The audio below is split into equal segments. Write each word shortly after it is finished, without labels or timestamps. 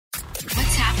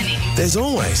There's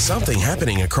always something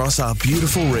happening across our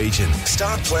beautiful region.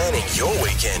 Start planning your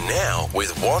weekend now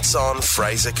with What's on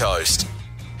Fraser Coast.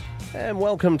 And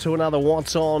welcome to another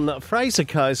What's on Fraser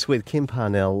Coast with Kim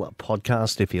Parnell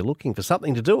podcast. If you're looking for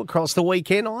something to do across the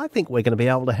weekend, I think we're going to be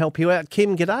able to help you out.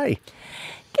 Kim, g'day.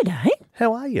 G'day.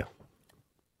 How are you?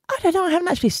 I don't know. I haven't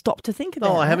actually stopped to think about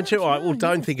it. Oh, haven't you? All right, well,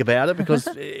 don't think about it because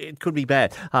it could be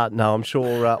bad. No, I'm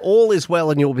sure all is well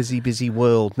in your busy, busy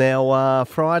world. Now,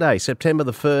 Friday, September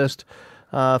the 1st,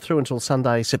 through until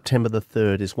Sunday, September the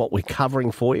 3rd is what we're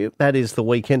covering for you. That is the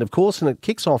weekend, of course, and it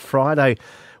kicks off Friday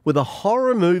with a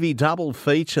horror movie double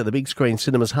feature, the big screen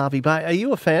cinemas. Harvey Bay, are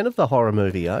you a fan of the horror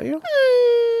movie, are you?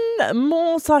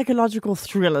 More psychological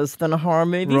thrillers than horror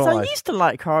movies. Right. I used to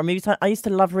like horror movies. I used to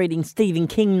love reading Stephen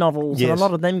King novels, Yes. and a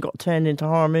lot of them got turned into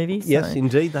horror movies. Yes, so.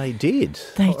 indeed they did.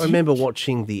 They I remember did.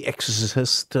 watching The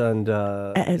Exorcist and...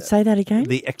 Say that again?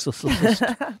 The Exorcist.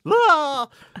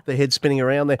 The head spinning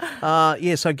around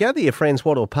there. So gather your friends,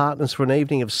 or partners for an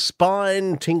evening of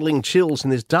spine-tingling chills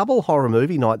in this double horror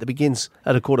movie night that begins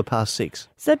at 6:15.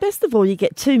 So best of all, you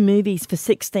get two movies for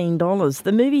 $16.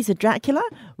 The movies are Dracula,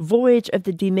 Voyage of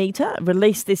the Demeter,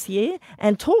 released this year,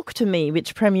 and Talk to Me,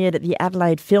 which premiered at the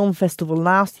Adelaide Film Festival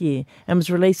last year and was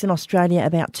released in Australia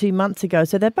about 2 months ago.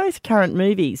 So they're both current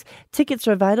movies. Tickets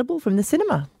are available from the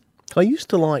cinema. I used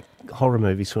to like horror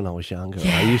movies when I was younger.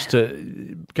 I used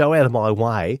to go out of my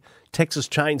way. Texas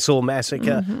Chainsaw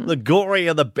Massacre, the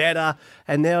gorier the better.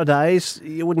 And nowadays,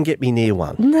 you wouldn't get me near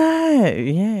one. No,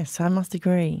 yes, I must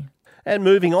agree. And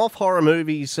moving off horror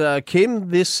movies,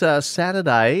 Kim, this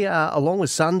Saturday, along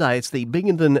with Sunday, it's the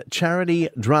Binghamton Charity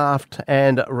Draft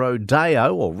and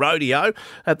Rodeo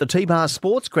at the T-Bar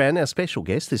Sports Ground. Our special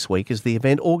guest this week is the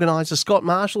event organiser, Scott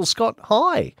Marshall. Scott,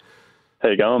 hi. How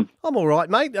you going? I'm all right,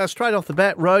 mate. Straight off the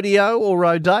bat, rodeo or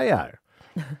rodeo?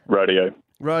 Rodeo.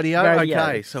 Rodeo?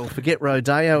 Okay, so forget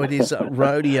rodeo, it is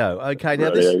rodeo. Okay, now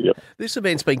Rodeo, this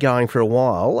event's been going for a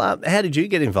while. How did you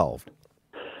get involved?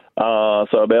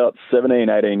 So about 17,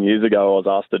 18 years ago, I was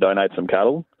asked to donate some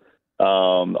cattle.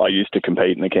 I used to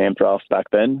compete in the camp draft back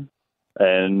then.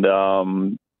 And,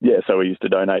 so we used to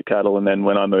donate cattle. And then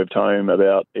when I moved home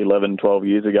about 11, 12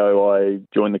 years ago, I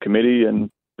joined the committee and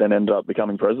then ended up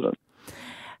becoming president.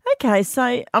 Okay,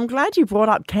 so I'm glad you brought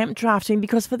up camp drafting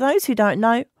because for those who don't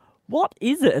know, what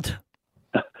is it?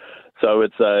 So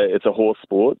it's a horse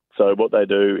sport. So what they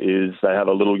do is they have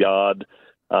a little yard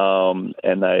and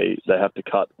they have to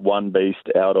cut one beast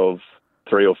out of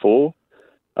 3 or 4.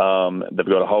 They've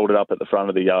got to hold it up at the front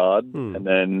of the yard, and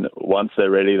then once they're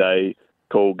ready, they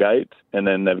call gate, and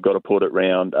then they've got to put it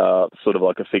round sort of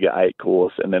like a figure 8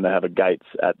 course, and then they have a gates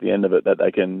at the end of it that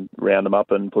they can round them up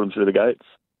and put them through the gates.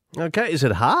 Okay, is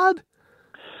it hard?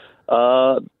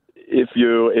 If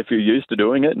you're used to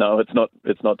doing it, no, it's not.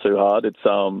 It's not too hard. It's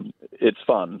fun. It's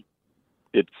fun.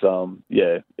 It's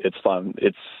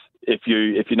if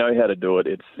you know how to do it,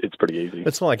 it's pretty easy.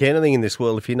 It's like anything in this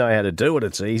world. If you know how to do it,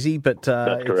 it's easy. But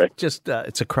that's correct.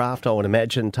 It's a craft, I would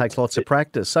imagine. It takes lots of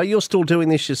practice. So you're still doing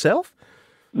this yourself?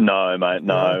 No, mate.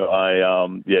 No,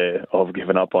 I've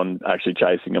given up on actually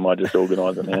chasing them. I just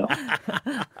organise them now.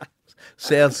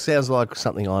 Sounds like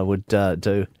something I would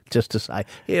do, just to say,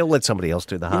 we'll let somebody else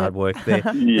do the hard work there.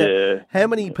 Yeah. Now, how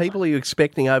many people are you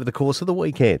expecting over the course of the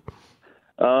weekend?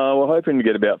 We're hoping to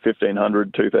get about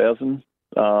 1,500, 2,000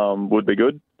 would be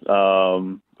good.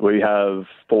 We have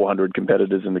 400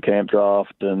 competitors in the camp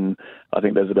draft, and I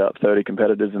think there's about 30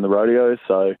 competitors in the rodeo.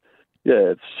 So,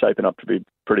 it's shaping up to be a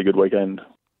pretty good weekend.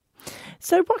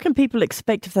 So what can people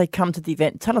expect if they come to the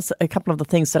event? Tell us a couple of the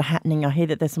things that are happening. I hear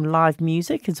that there's some live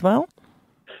music as well.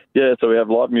 Yeah, so we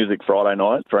have live music Friday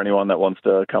night for anyone that wants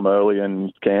to come early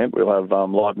in camp. We'll have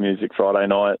live music Friday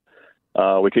night.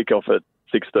 We kick off at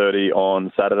 6:30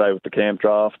 on Saturday with the camp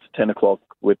draft, 10 o'clock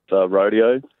with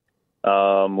rodeo.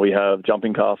 We have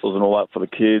jumping castles and all that for the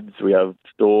kids. We have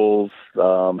stalls,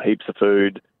 heaps of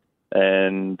food,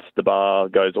 and the bar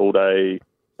goes all day,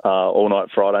 all night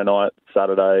Friday night,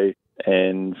 Saturday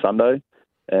and Sunday.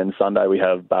 And Sunday we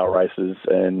have barrel races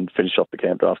and finish off the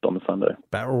camp draft on the Sunday.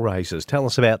 Barrel races. Tell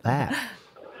us about that.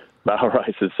 Barrel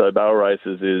races. So barrel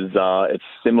races is it's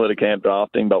similar to camp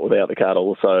drafting but without the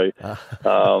cattle. So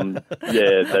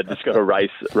they just got to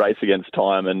race against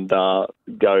time and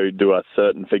go do a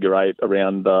certain figure 8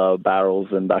 around barrels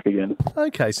and back again.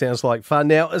 Okay, sounds like fun.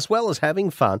 Now, as well as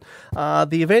having fun,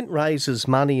 the event raises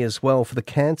money as well for the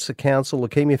Cancer Council,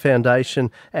 Leukemia Foundation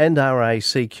and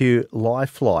RACQ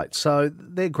Lifelight. So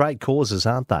they're great causes,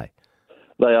 aren't they?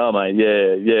 They are, mate.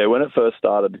 Yeah. When it first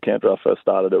started, the camp draft first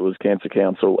started, it was Cancer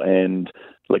Council and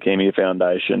Leukemia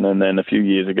Foundation. And then a few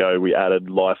years ago, we added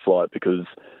Lifelight because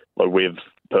we've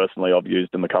personally, I've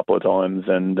used them a couple of times,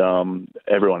 and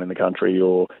everyone in the country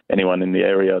or anyone in the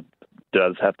area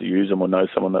does have to use them or knows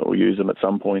someone that will use them at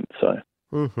some point. So.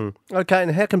 Mm-hmm. Okay,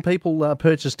 and how can people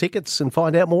purchase tickets and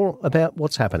find out more about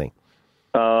what's happening?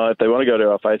 If they want to go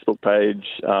to our Facebook page,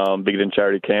 Bigger Than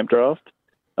Charity Camp Draft,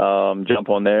 jump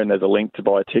on there and there's a link to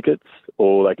buy tickets,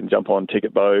 or they can jump on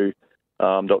ticketbo.com.au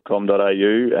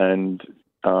and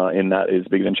in that is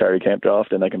Bigger Than Charity Camp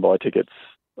Draft, and they can buy tickets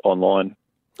online.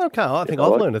 Okay, I think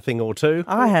I've learned a thing or two.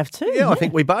 I have too. Yeah, I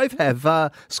think we both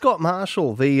have. Scott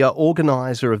Marshall, the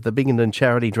organiser of the Binghamton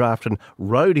Charity Draft and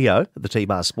Rodeo at the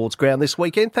T-Bar Sports Ground this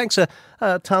weekend. Thanks a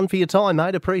ton for your time,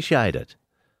 mate. Appreciate it.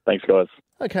 Thanks, guys.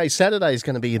 Okay, Saturday's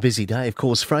going to be a busy day. Of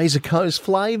course, Fraser Coast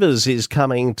Flavours is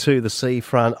coming to the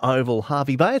seafront oval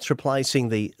Harvey Bay. It's replacing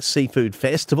the Seafood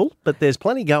Festival, but there's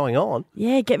plenty going on.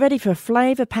 Yeah, get ready for a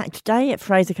flavour-packed day at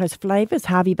Fraser Coast Flavours,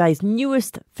 Harvey Bay's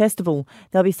newest festival.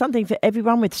 There'll be something for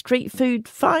everyone with street food,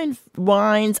 fine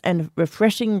wines and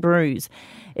refreshing brews.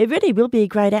 It really will be a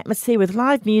great atmosphere with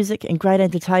live music and great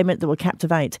entertainment that will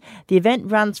captivate. The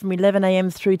event runs from 11 a.m.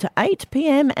 through to 8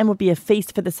 p.m. and will be a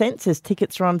feast for the senses.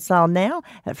 Tickets are on sale now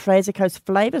at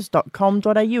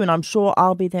frasercoastflavours.com.au, and I'm sure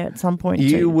I'll be there at some point too.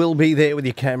 You will be there with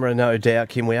your camera, no doubt,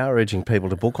 Kim. We are urging people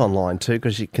to book online too,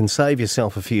 because you can save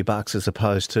yourself a few bucks as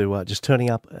opposed to just turning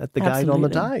up at the gate on the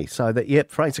day. So that,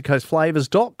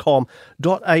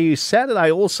 frasercoastflavours.com.au.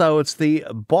 Saturday also, it's the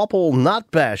Bopple Nut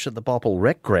Bash at the Bopple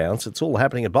Rec Grounds. It's all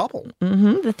happening at Bopple.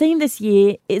 Mm-hmm. The theme this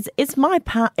year is It's My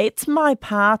Party,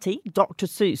 Dr.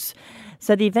 Seuss.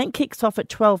 So the event kicks off at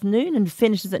 12 noon and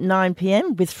finishes at 9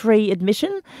 p.m. with free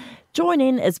admission. Join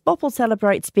in as Bopple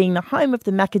celebrates being the home of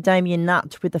the macadamia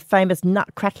nut with the famous Nut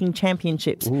Cracking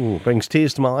Championships. Ooh, brings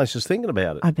tears to my eyes just thinking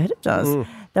about it. I bet it does.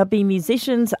 There'll be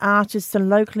musicians, artists and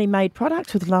locally made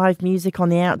products with live music on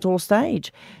the outdoor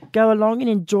stage. Go along and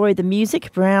enjoy the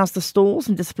music, browse the stalls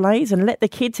and displays, and let the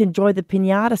kids enjoy the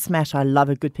piñata smash. I love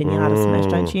a good piñata smash,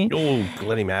 don't you? Oh,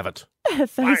 let him have it.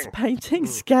 Face painting,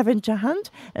 scavenger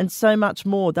hunt, and so much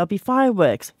more. There'll be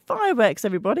fireworks,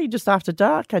 everybody, just after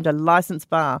dark, and a licensed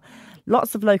bar.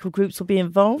 Lots of local groups will be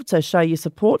involved, so show your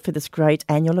support for this great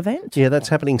annual event. Yeah, that's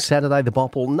happening Saturday, the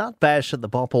Bopple Nut Bash at the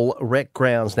Bopple Rec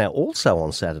Grounds. Now, also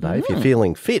on Saturday, if you're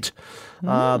feeling fit,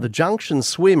 the Junction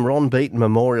Swim, Ron Beaton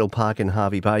Memorial Park in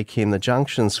Harvey Bay, Kim. The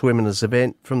Junction Swimmers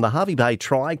event from the Harvey Bay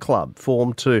Tri Club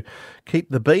formed to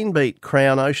keep the Bean Beat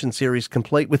Crown Ocean Series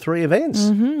complete with 3 events.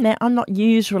 Now, I'm not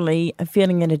usually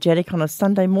feeling energetic on a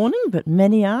Sunday morning, but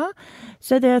many are.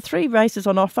 So there are 3 races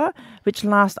on offer, which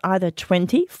last either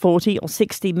 20, 40 or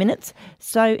 60 minutes.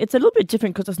 So it's a little bit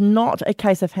different because it's not a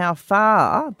case of how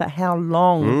far, but how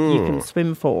long you can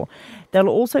swim for. There'll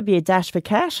also be a dash for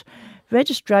cash.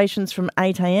 Registrations from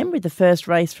 8 a.m. with the first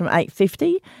race from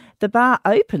 8:50. The bar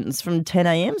opens from 10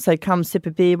 a.m, so come sip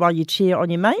a beer while you cheer on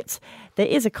your mates. There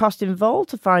is a cost involved.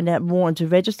 To find out more and to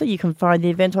register, you can find the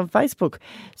event on Facebook.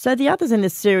 So the others in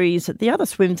this series, the other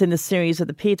swims in this series are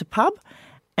the Pier to Pub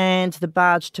and the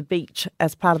Barge to Beach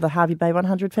as part of the Harvey Bay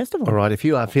 100 Festival. All right, if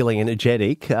you are feeling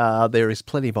energetic, there is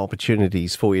plenty of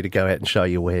opportunities for you to go out and show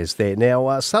your wares there.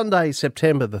 Now, Sunday,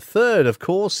 September the 3rd, of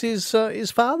course, is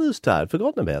Father's Day. I'd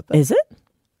forgotten about that. Is it?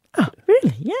 Oh,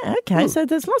 really? Yeah, okay. So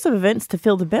there's lots of events to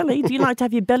fill the belly. Do you like to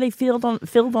have your belly filled on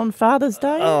Father's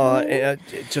Day? Oh,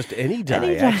 just any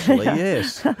day, actually,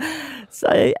 yes.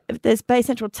 So there's Bay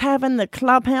Central Tavern, the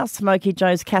Clubhouse, Smoky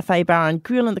Joe's Cafe Bar and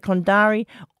Grill and the Kondari.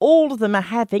 All of them are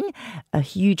having a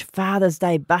huge Father's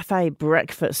Day buffet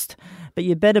breakfast. But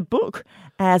you better book,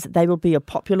 as they will be a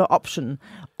popular option.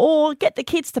 Or get the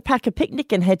kids to pack a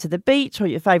picnic and head to the beach or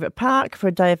your favourite park for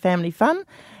a day of family fun.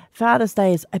 Father's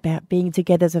Day is about being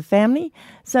together as a family.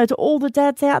 So to all the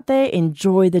dads out there,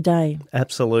 enjoy the day.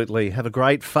 Absolutely. Have a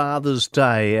great Father's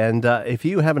Day. And if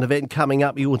you have an event coming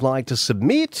up you would like to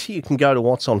submit, you can go to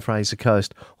What's on Fraser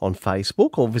Coast on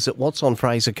Facebook or visit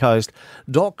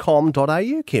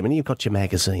whatsonfrasercoast.com.au, Kim. And you've got your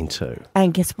magazine too.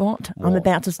 And guess what? I'm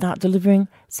about to start delivering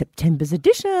September's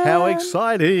edition. How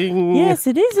exciting. Yes,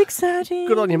 it is exciting.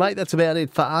 Good on you, mate. That's about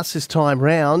it for us this time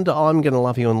round. I'm going to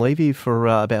love you and leave you for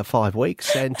about 5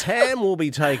 weeks. And Tam will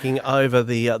be taking over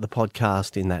the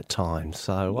podcast in that time.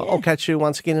 So I'll catch you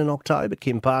once again in October,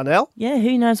 Kim Parnell. Yeah,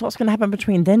 who knows what's going to happen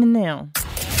between then and now.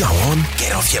 Go on,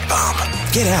 get off your bum.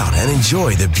 Get out and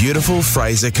enjoy the beautiful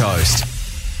Fraser Coast.